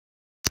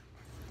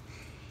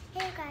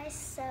Hey guys,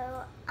 so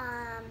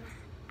I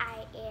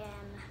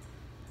am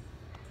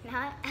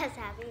not as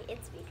happy.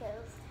 It's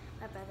because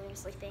my brother is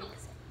sleeping,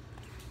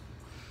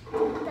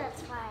 so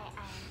that's why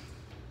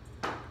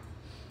I'm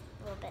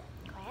a little bit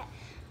quiet.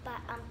 But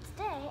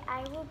today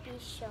I will be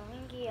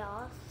showing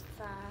y'all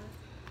some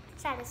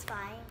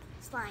satisfying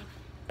slime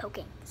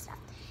poking stuff.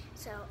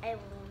 So I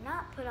will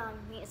not put on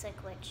music,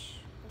 which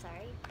I'm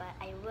sorry, but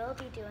I will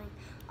be doing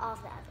all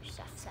the other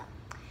stuff. So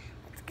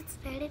let's get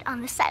started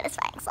on the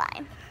satisfying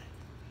slime.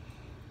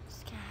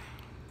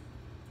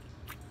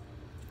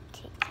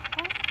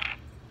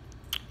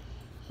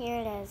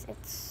 Here it is.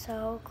 It's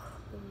so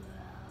cool.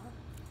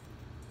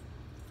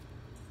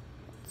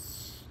 It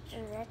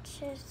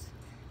stretches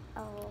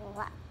a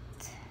lot.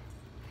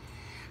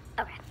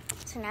 Okay,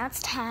 so now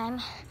it's time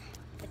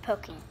for the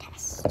poking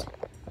test.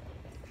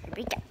 Here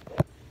we go.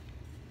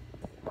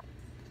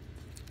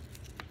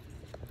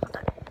 Hold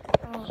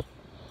on.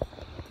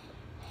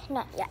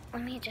 Not yet.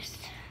 Let me just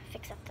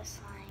fix up the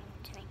slime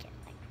to make it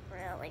like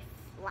really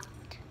flat.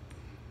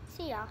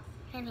 See y'all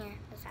in here,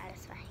 the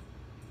satisfying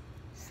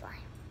slime.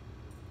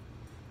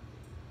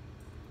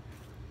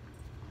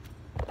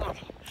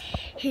 Okay,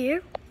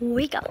 here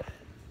we go.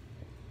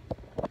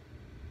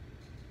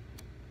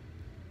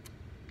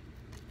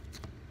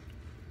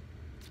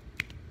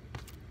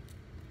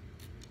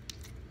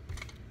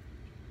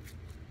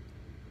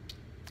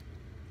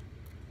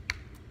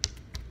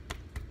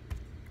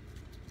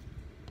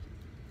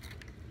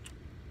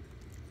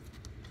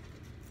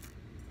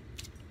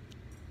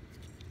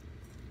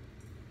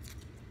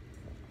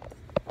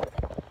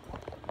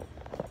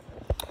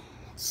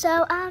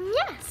 So,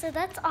 yeah, so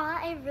that's all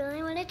I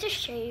really wanted to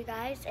show you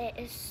guys. It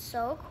is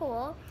so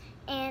cool,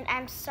 and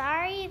I'm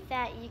sorry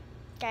that you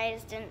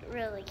guys didn't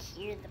really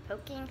hear the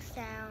poking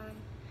sound.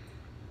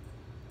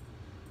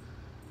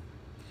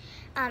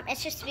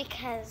 It's just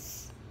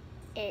because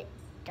it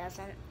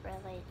doesn't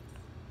really,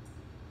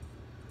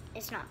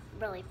 it's not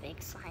really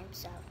big slime,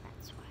 so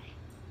that's why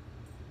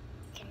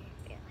you can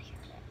barely hear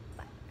it,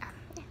 but,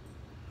 yeah.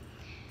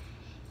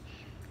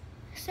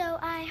 So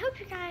I hope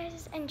you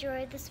guys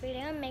enjoyed this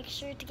video. Make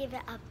sure to give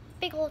it a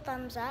big old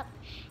thumbs up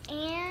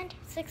and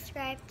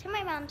subscribe to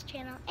my mom's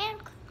channel and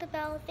click the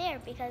bell there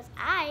because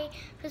I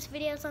post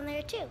videos on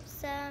there too.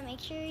 So make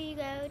sure you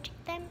go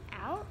check them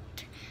out.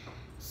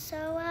 So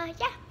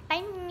yeah,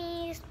 bye,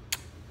 me's.